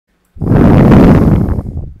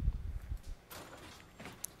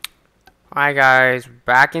Hi guys,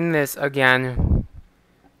 back in this again.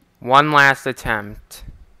 One last attempt.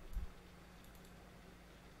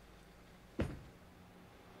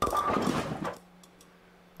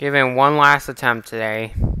 Giving one last attempt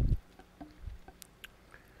today.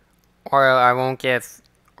 Or I won't get,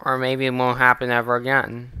 or maybe it won't happen ever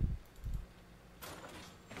again.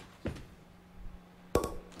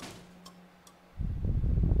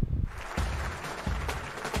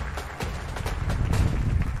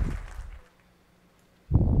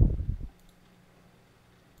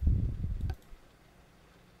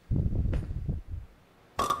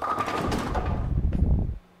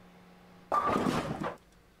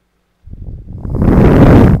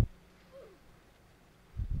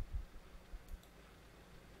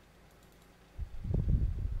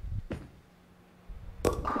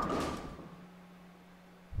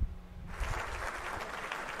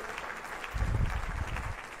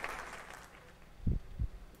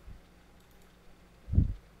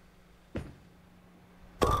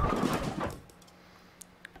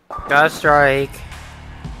 Got a strike.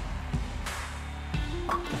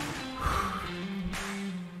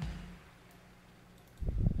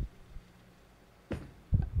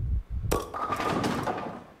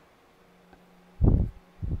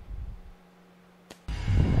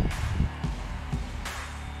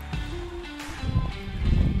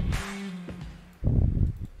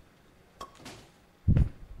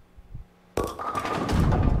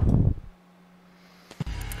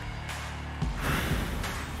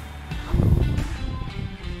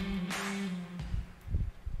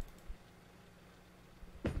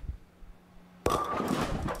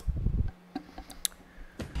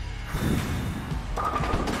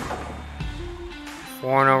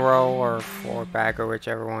 Four in a row or four back, or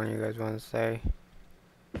whichever one you guys want to say.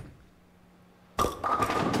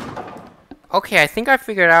 Okay, I think I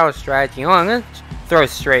figured out a strategy. Oh, I'm gonna throw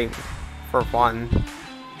straight for fun.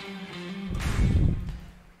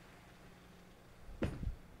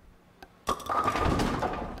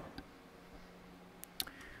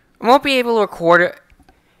 I won't be able to record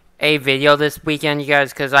a video this weekend, you guys,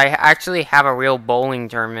 because I actually have a real bowling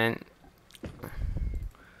tournament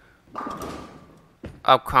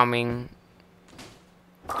upcoming,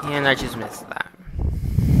 and I just missed that.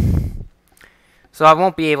 So I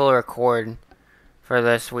won't be able to record for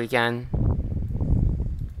this weekend.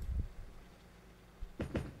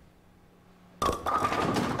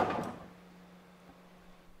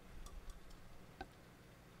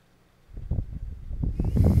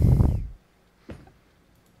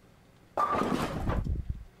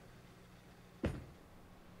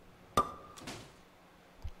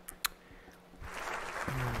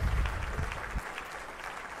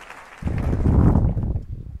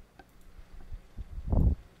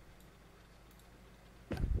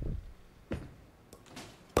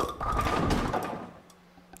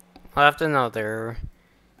 Left another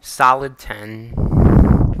solid 10.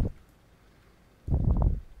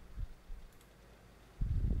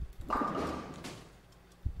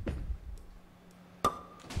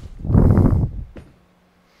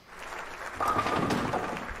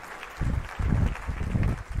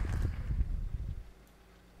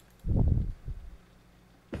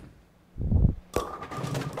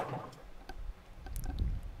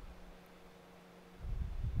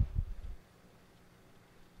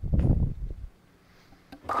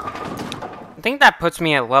 I think that puts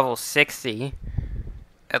me at level 60,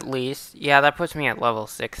 at least. Yeah, that puts me at level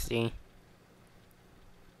 60.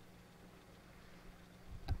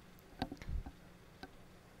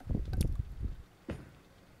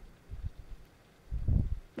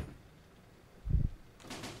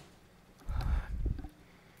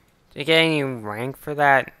 Did you get any rank for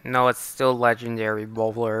that? No, it's still legendary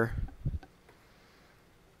bowler.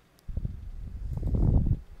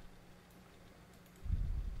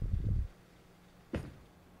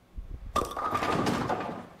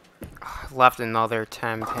 Left another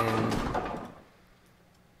 10 pin.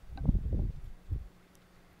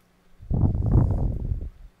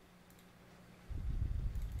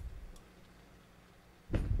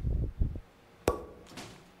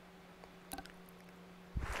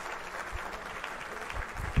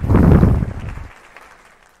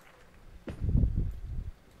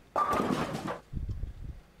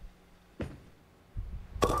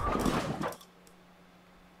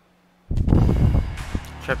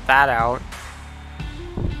 Trip that out.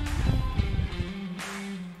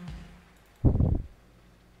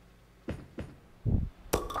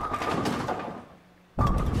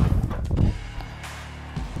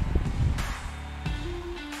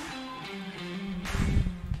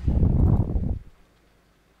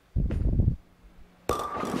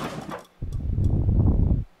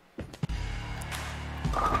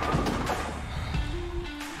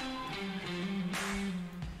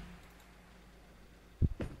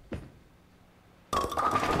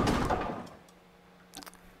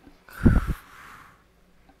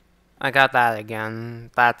 I got that again.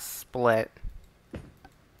 That's split.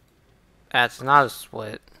 That's not a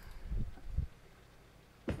split.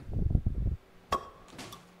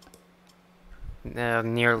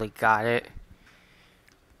 Nearly got it.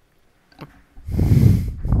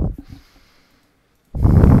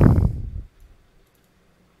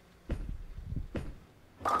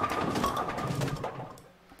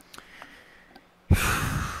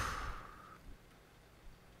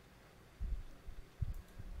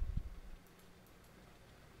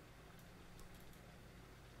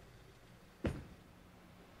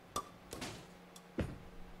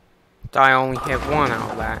 I only hit one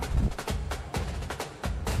out of that.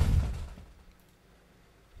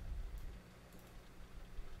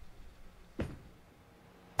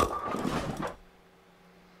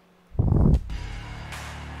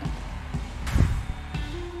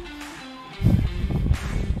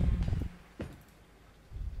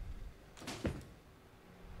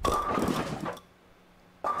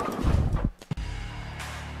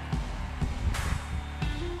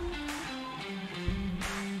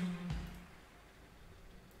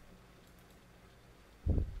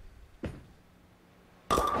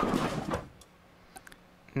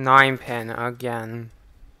 Nine pin again.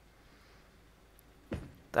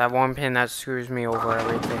 That one pin that screws me over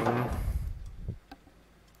everything.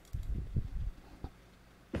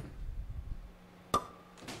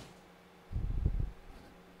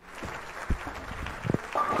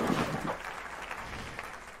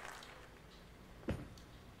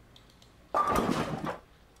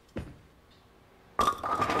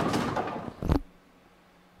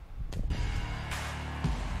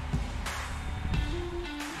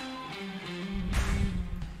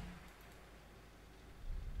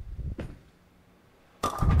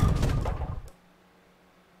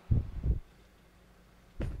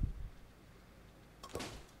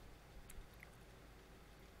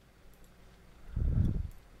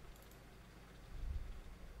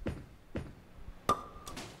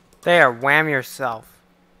 There, wham yourself.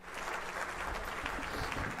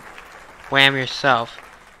 Wham yourself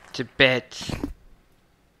to bits.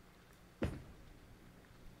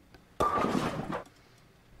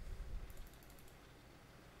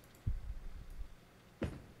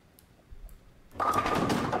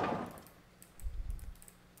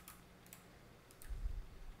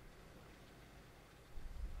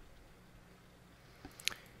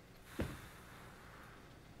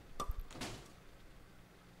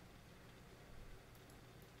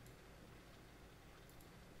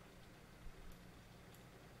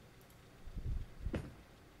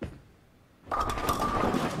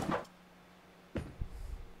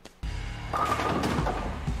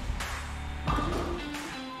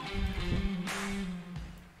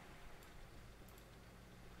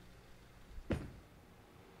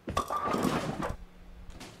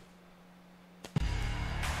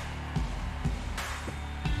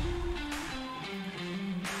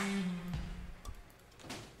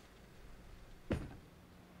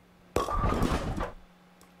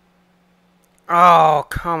 Oh,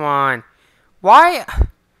 come on. Why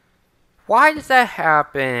does that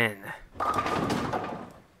happen?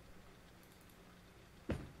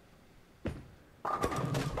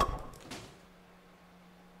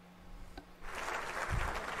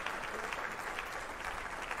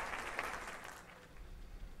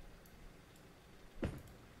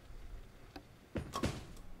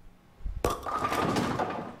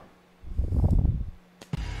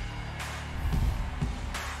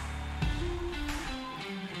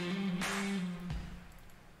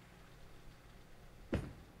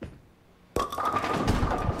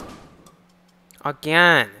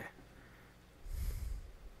 Again.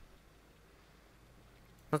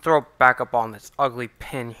 Let's throw it back up on this ugly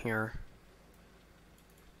pin here.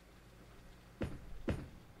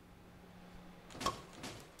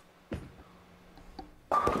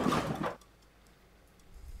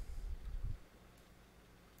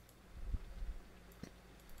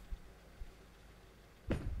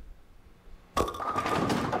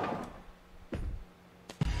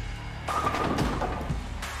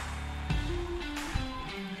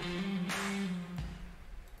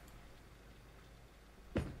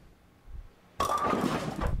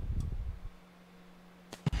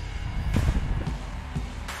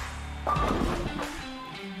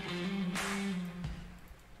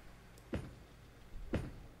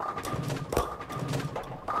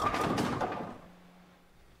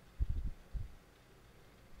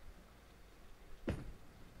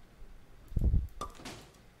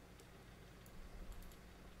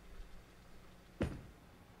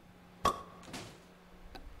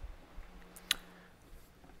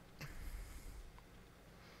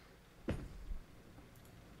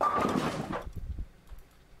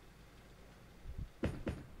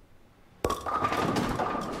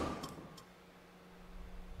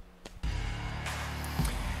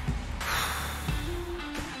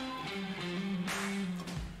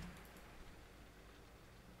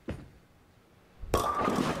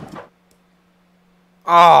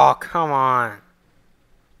 Oh, come on.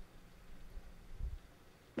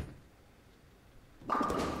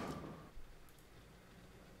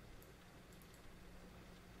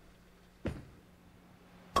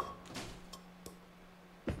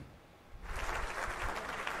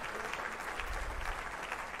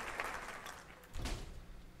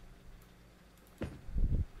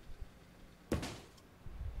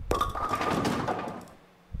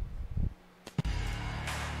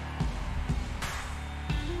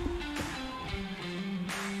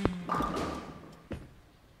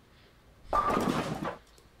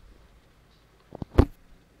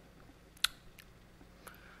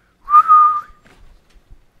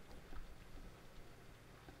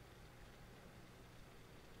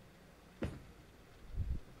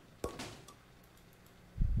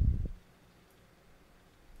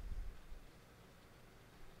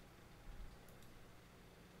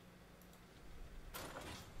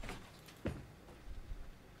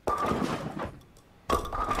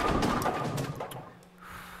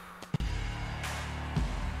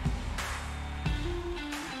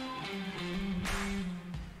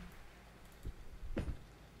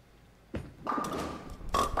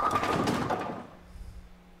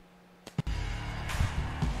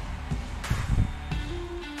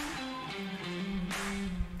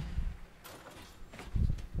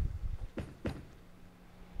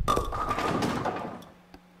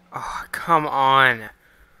 Oh, come on.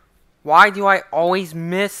 Why do I always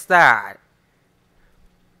miss that?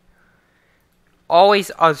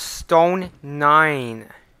 Always a stone 9.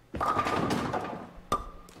 It's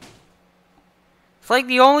like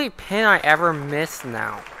the only pin I ever miss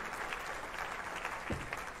now.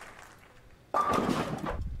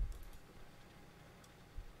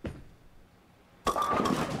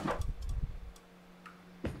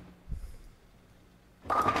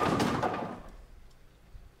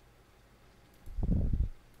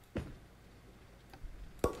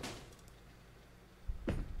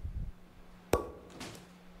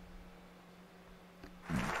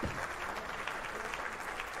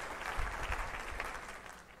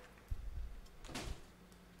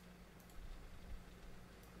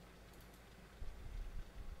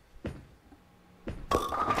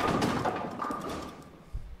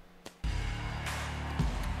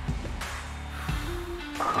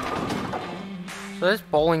 So this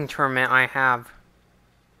bowling tournament I have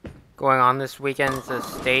going on this weekend is a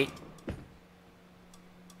state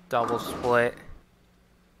double split.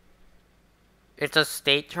 It's a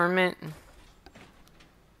state tournament.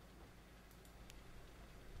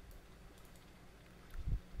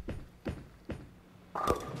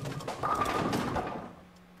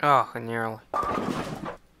 Oh, nearly.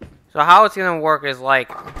 So how it's gonna work is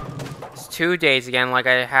like, it's 2 days again, like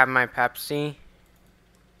I have my Pepsi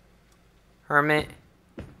Hermit.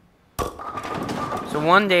 So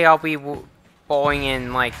one day I'll be bowling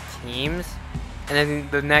in like teams, and then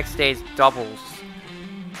the next day is doubles.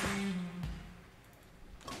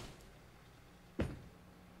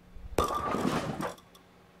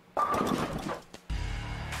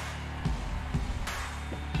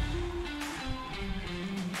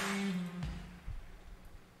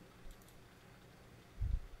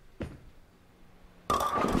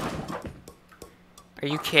 Are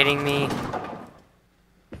you kidding me?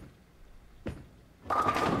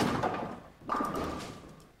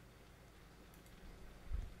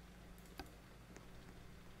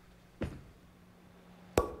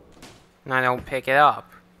 And I don't pick it up.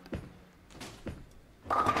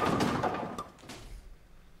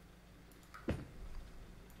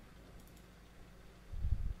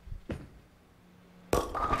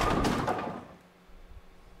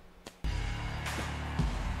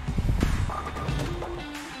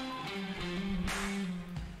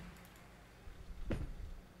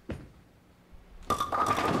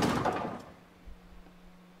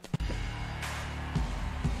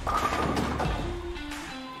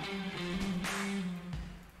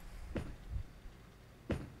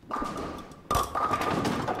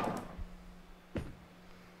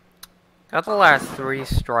 Got the last 3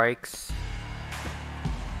 strikes.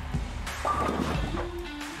 I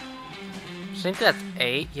think that's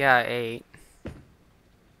 8. Yeah, 8.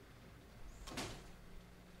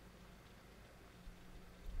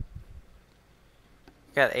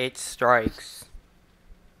 Got 8 strikes.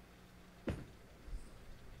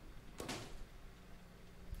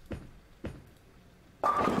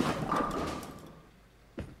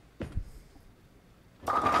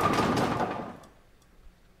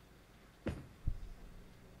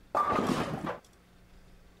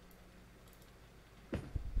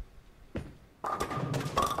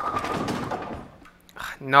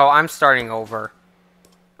 No, I'm starting over.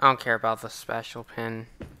 I don't care about the special pin.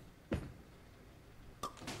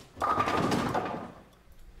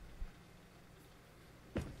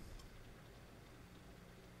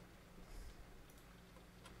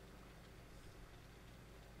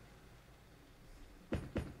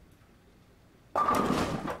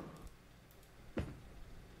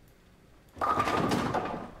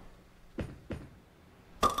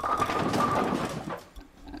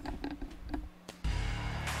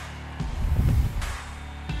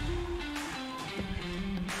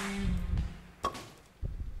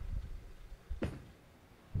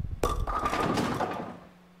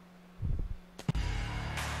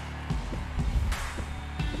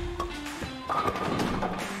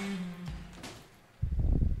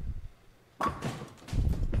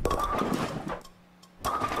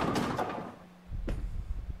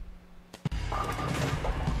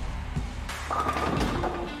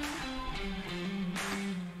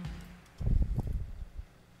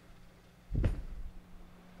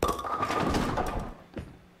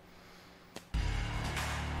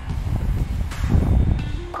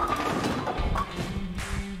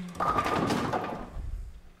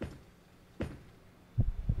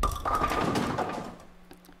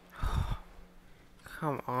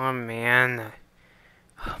 Come on, man.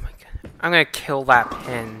 Oh my god. I'm gonna kill that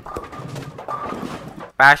pin.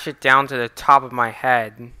 Bash it down to the top of my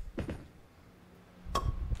head.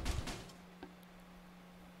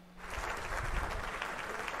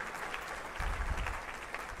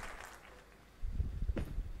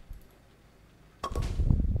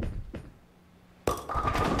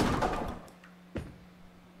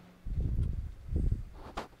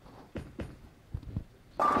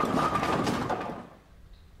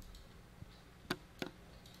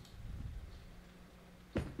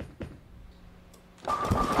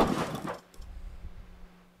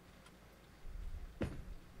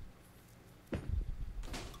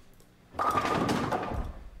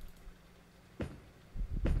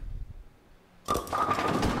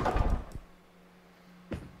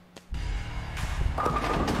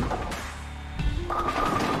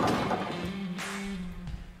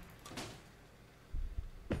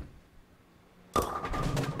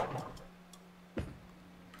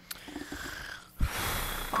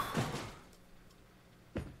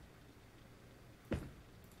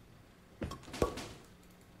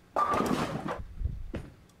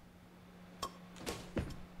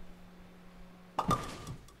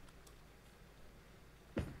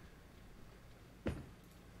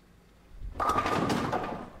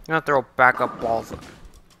 I'm gonna throw backup balls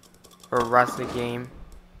for the rest of the game.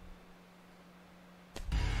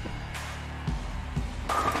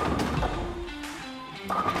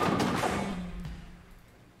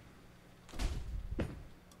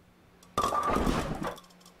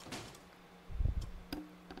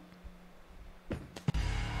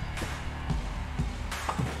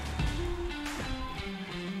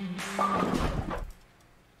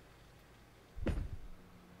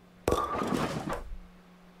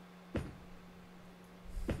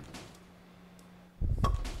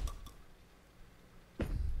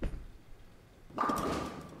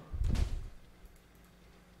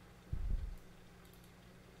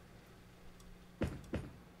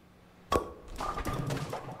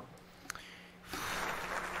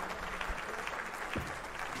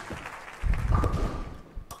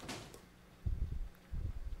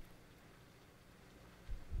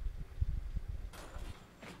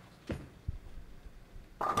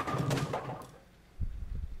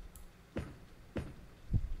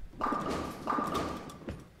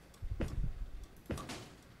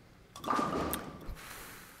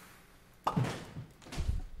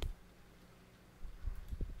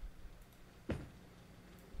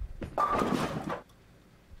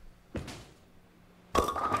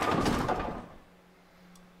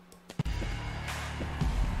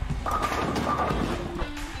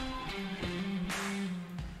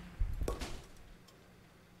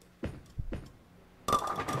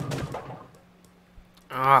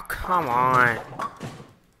 Oh, come on.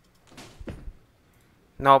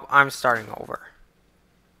 Nope, I'm starting over.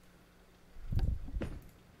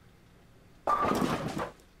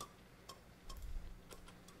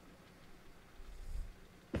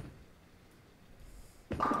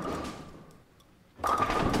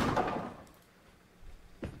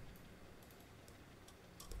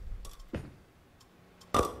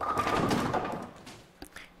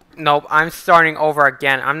 Nope, I'm starting over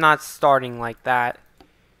again. I'm not starting like that.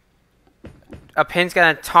 A pin's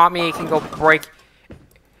gonna taunt me, it can go break.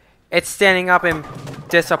 It's standing up in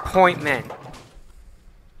disappointment.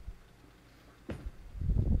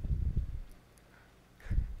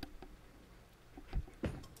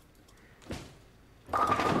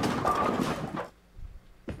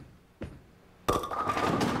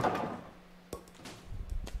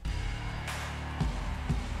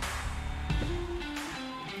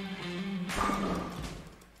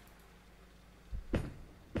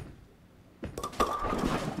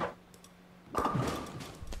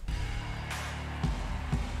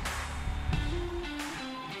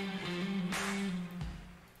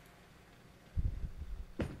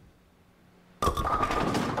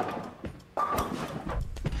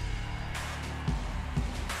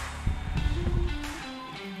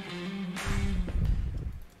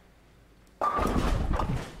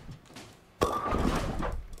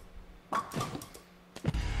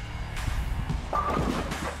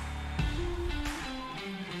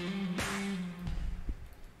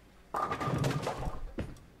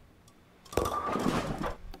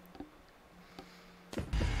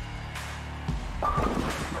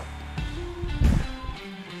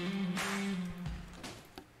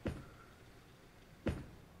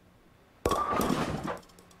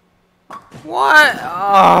 What?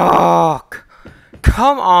 Oh,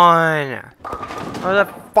 come on. That was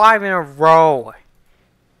a 5 in a row.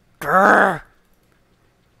 Grr.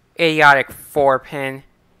 Idiotic 4-pin.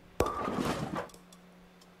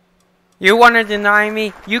 You want to deny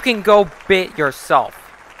me? You can go bit yourself.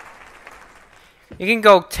 You can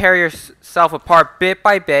go tear yourself apart bit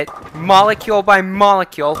by bit, molecule by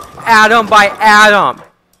molecule, atom by atom.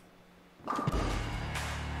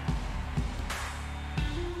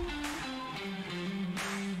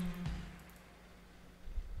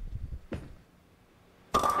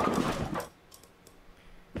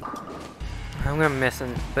 I'm gonna miss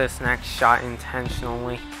this next shot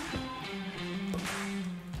intentionally.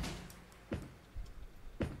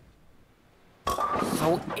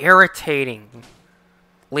 So irritating.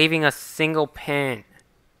 Leaving a single pin.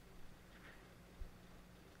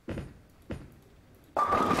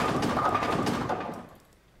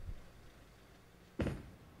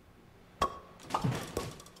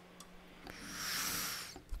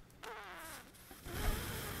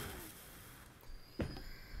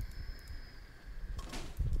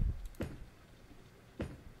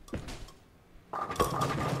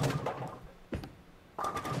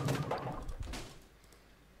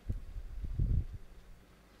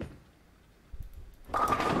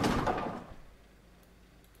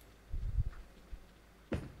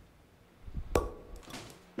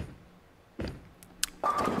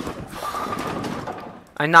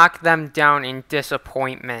 I knocked them down in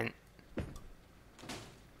disappointment.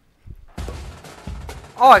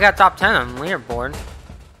 Oh, I got top 10 on the leaderboard.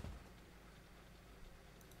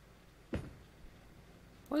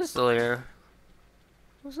 What is the leader?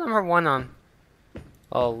 What's number 1 on?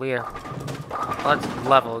 Oh, leader. Well, that's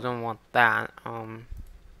level. Don't want that. Am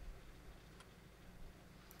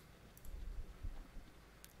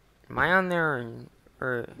I on there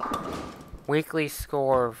or weekly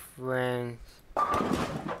score of friends?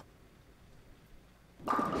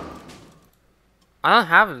 I don't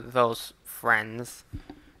have those friends,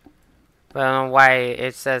 but I don't know why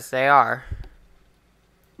it says they are.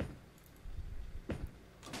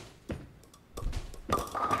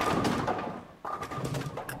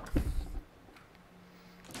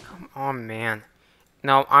 Come on, man.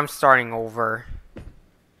 No, I'm starting over.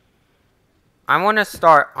 I want to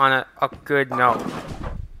start on a good note.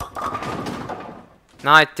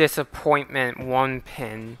 Not a disappointment 1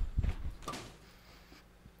 pin.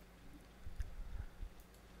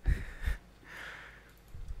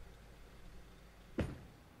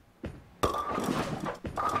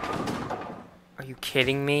 Are you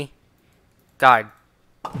kidding me? God.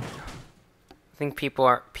 I think people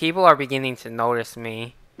are beginning to notice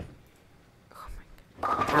me. Oh my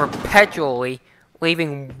God. I'm perpetually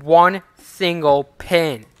leaving 1 single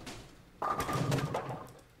pin.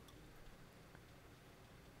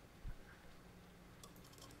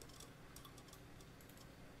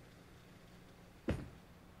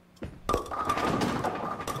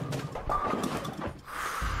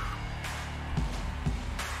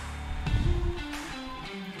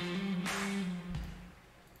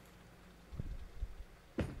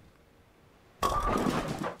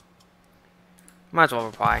 Might as well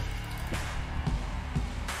reply.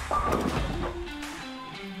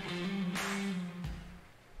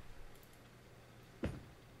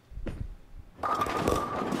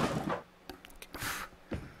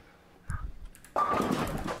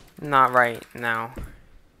 Not right now.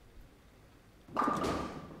 Oh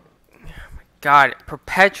my God,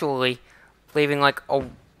 perpetually leaving like a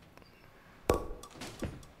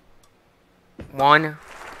 1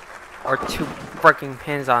 or 2 freaking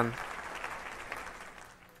pins on.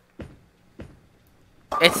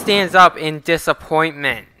 It stands up in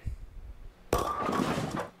disappointment.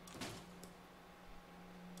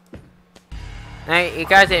 Now, you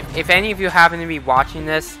guys, if any of you happen to be watching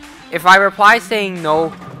this, if I reply saying no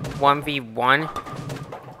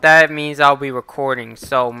 1v1, that means I'll be recording,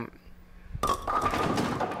 so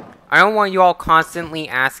I don't want you all constantly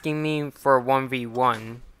asking me for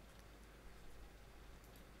 1v1.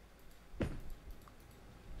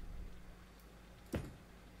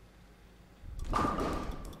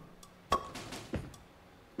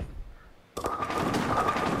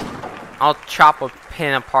 I'll chop a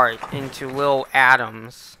pin apart into little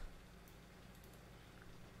atoms.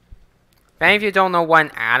 If any of you don't know what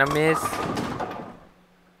an atom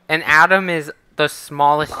is the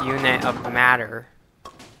smallest unit of matter.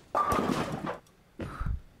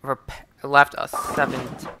 Left a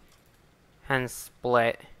 7/10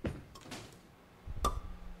 split.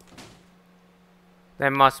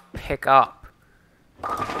 That must pick up.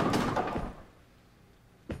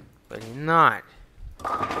 But not.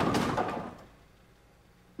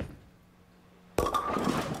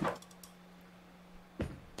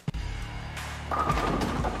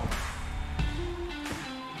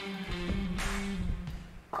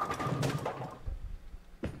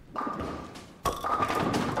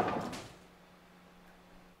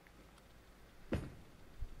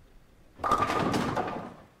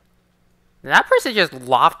 Did that person just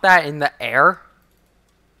loft that in the air?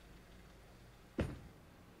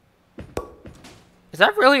 Is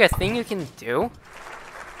that really a thing you can do?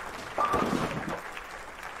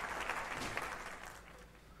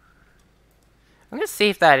 I'm gonna see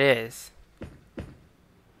if that is.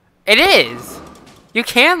 It is! You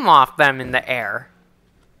can loft them in the air.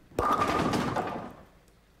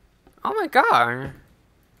 Oh my god.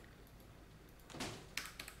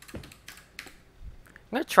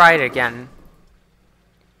 I'm gonna try it again.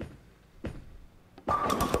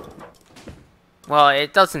 Well,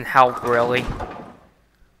 it doesn't help really.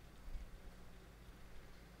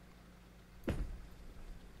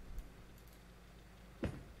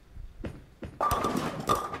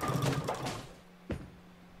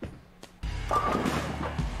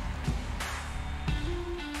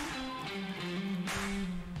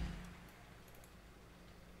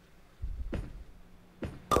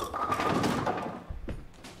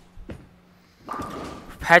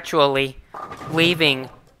 Perpetually leaving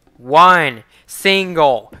one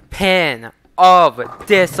single pin of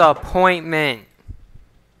disappointment.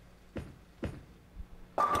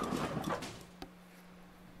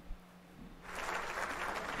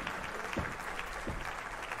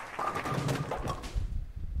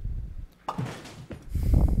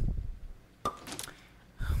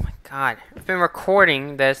 God, I've been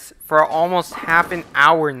recording this for almost half an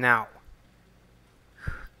hour now.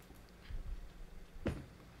 I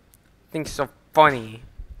think it's so funny.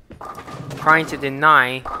 Trying to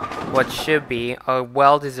deny what should be a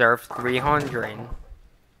well-deserved 300.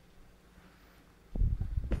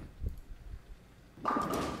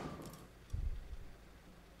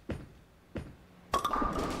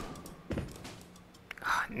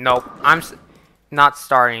 Nope, I'm not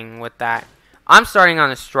starting with that. I'm starting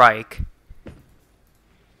on a strike.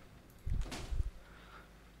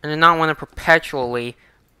 And I do not want to perpetually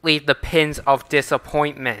leave the pins of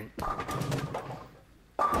disappointment.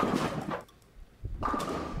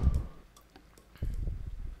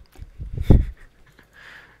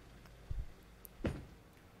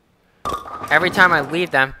 Every time I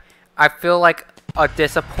leave them, I feel like a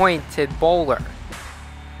disappointed bowler.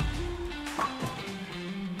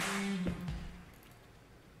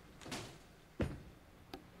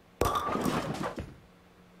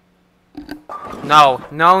 No,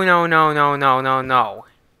 no, no, no, no, no, no, no.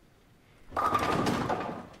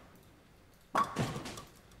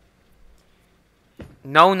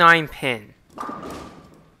 No 9 pin.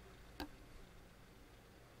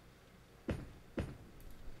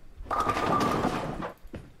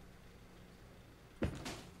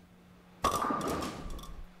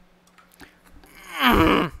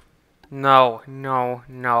 No, no,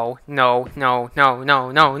 no, no, no, no,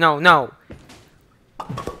 no, no, no, no.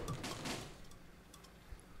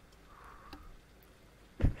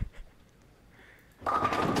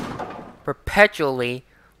 Perpetually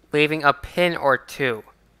leaving a pin or two.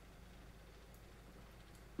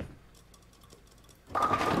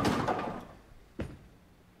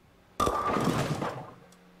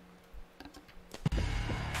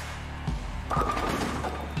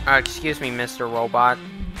 Excuse me, Mr. Robot.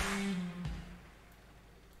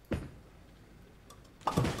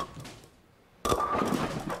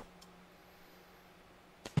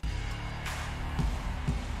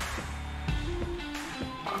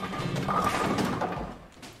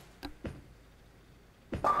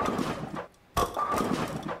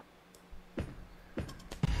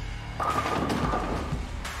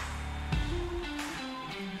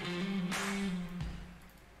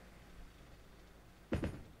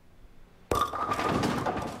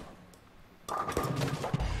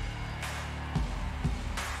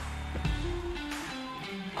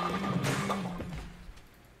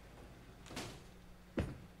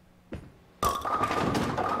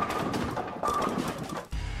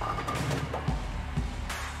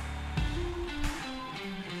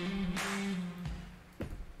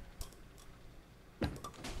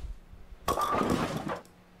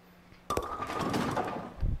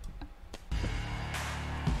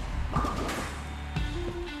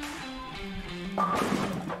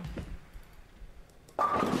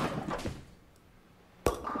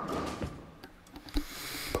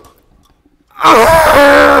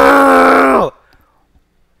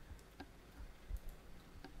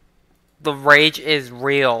 The rage is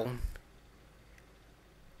real.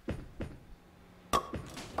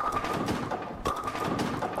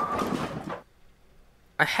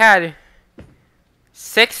 I had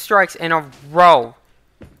 6 strikes in a row.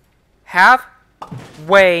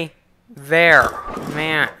 Halfway there,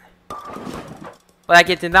 man. But I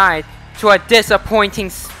get denied to a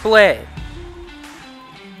disappointing split.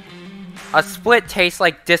 A split tastes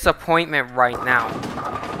like disappointment right now.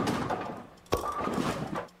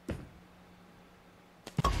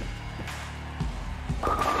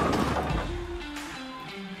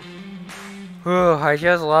 I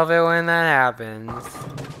just love it when that happens.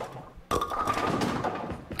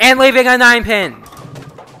 And leaving a 9-pin!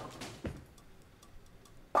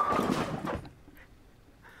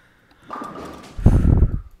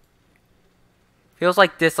 Feels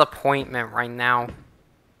like disappointment right now.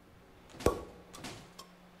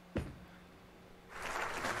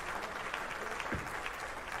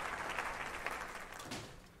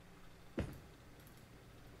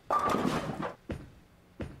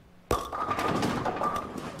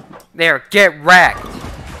 There, get wrecked!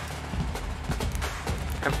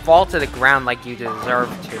 And fall to the ground like you deserve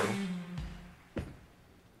to.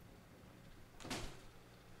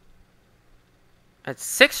 Had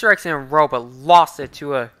 6 strikes in a row, but lost it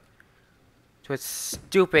to a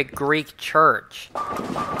stupid Greek church.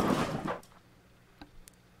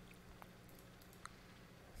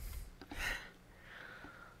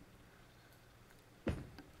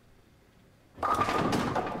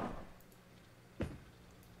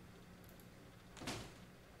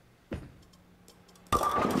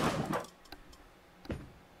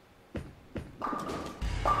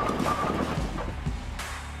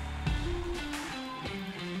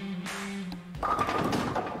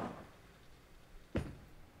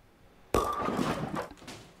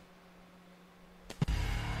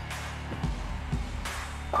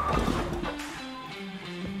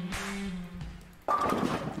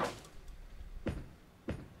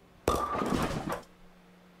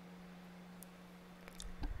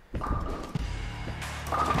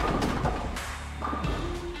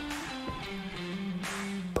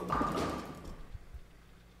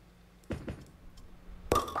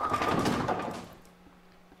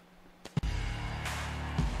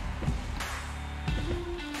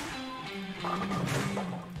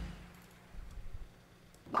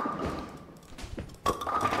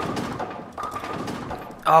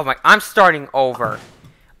 Oh my, I'm starting over.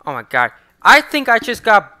 Oh my god. I think I just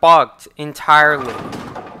got bugged entirely.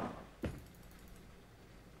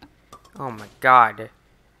 Oh my god.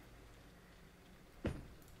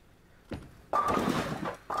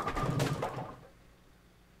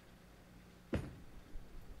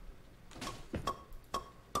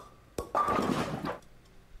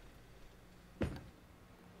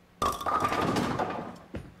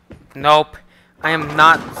 Nope. I am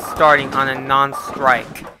not starting on a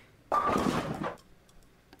non-strike. Oh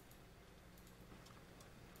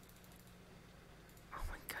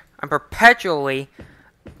my god. I'm perpetually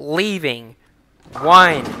leaving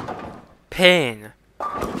 1 pin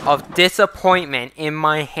of disappointment in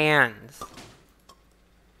my hands.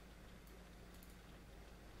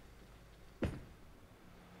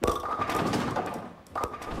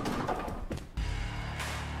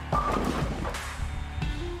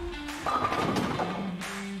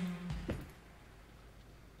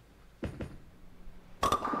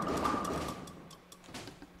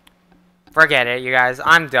 Forget it, you guys.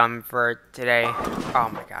 I'm done for today. Oh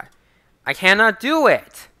my god. I cannot do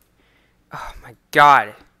it! Oh my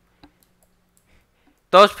god.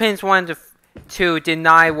 Those pins wanted to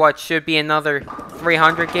deny what should be another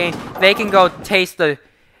 300 game. They can go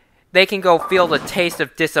feel the taste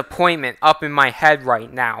of disappointment up in my head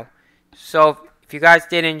right now. So, if you guys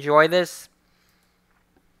did enjoy this,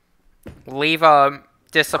 leave a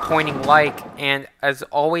disappointing like, and as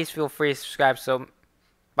always, feel free to subscribe. So,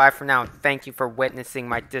 bye for now. Thank you for witnessing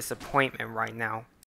my disappointment right now.